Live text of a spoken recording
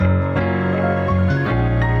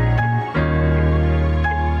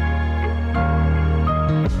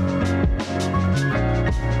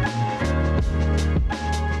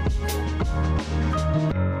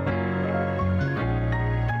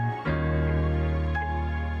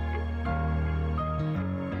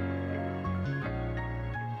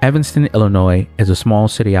Evanston, Illinois is a small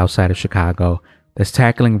city outside of Chicago that's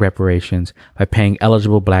tackling reparations by paying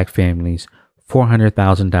eligible black families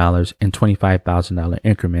 $400,000 and $25,000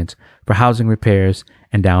 increments for housing repairs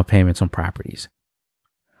and down payments on properties.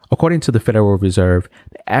 According to the Federal Reserve,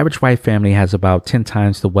 the average white family has about 10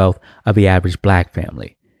 times the wealth of the average black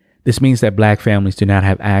family. This means that black families do not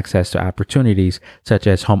have access to opportunities such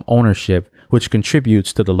as home ownership, which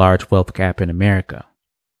contributes to the large wealth gap in America.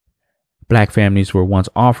 Black families were once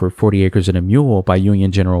offered 40 acres and a mule by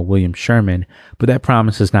Union General William Sherman, but that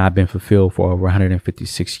promise has not been fulfilled for over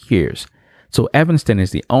 156 years. So Evanston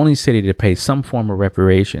is the only city to pay some form of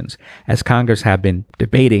reparations, as Congress have been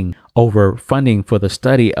debating over funding for the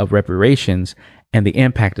study of reparations and the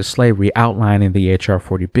impact of slavery outlined in the H.R.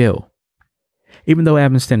 40 bill. Even though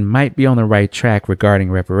Evanston might be on the right track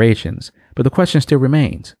regarding reparations, but the question still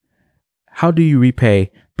remains: how do you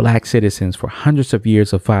repay black citizens for hundreds of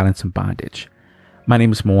years of violence and bondage? My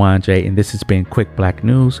name is Mwanje, and this has been Quick Black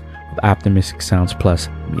News with Optimistic Sounds Plus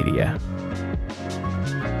Media.